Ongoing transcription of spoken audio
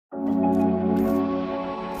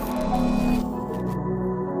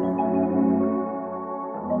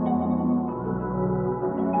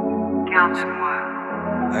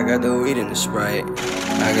I got the weed in the sprite.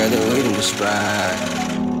 I got the weed in the sprite.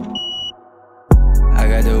 I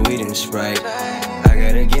got the weed in the sprite. I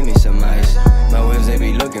gotta give me some ice. My waves, they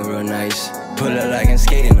be looking real nice. Pull up like I'm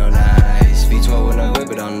skating on ice. V12 when I whip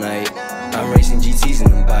it all night. I'm racing GTs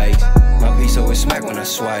in them bikes. My piece always smack when I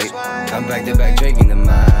swipe. I'm back to back Drake in the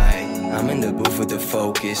mic. I'm in the booth with the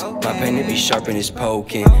focus. My pen it be sharp and it's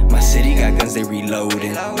poking. My city got guns, they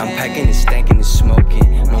reloading. I'm packing and stankin' and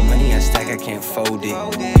smoking. No money I stack, I can't fold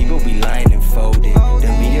it. People be lying and folding.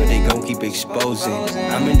 The media, they gon' keep exposing.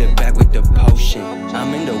 I'm in the back with the potion.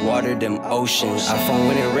 I'm in the water, them oceans. I phone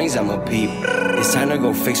when it rains, I'm a peep. It's time to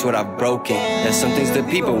go fix what I've broken. There's some things that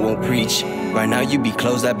people won't preach. Right now you be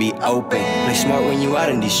closed, I be open. Play smart when you out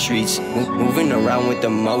in these streets. Moving around with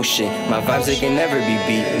emotion. My vibes, they can never be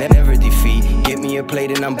beat, never defeat. Get me a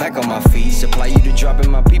plate and I'm back on my feet. Supply you the drop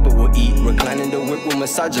and my people will eat. Reclining the whip with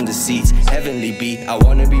massaging the seats. Heavenly beat, I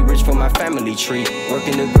wanna be rich for my family tree.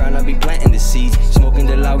 Working the ground, I be planting the seeds. Smoking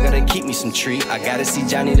the loud, gotta keep me some tree. I gotta see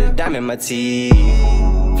Johnny the dime in my teeth.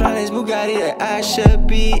 Flawless Bugatti that I should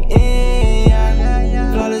be in,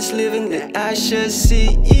 yeah. Flawless living that I should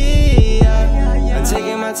see, yeah. I'm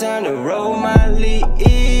taking my time to roll my leaf,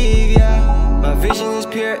 yeah. My vision is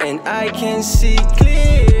pure and I can see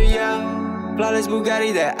clear, yeah. Flawless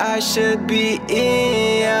Bugatti that I should be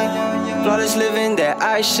in, yeah. Flawless living that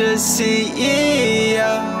I should see,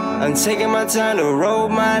 yeah. I'm taking my time to roll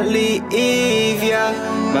my leaf, yeah.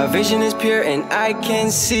 My vision is pure and I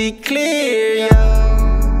can see clear,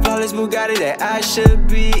 yeah. Flawless Bugatti that I should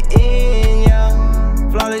be in,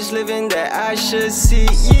 yeah. Flawless living that I should see,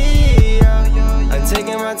 yeah. I'm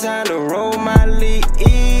taking my time to roll my leaf,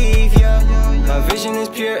 yeah. My vision is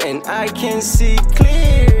pure and I can see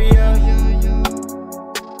clear.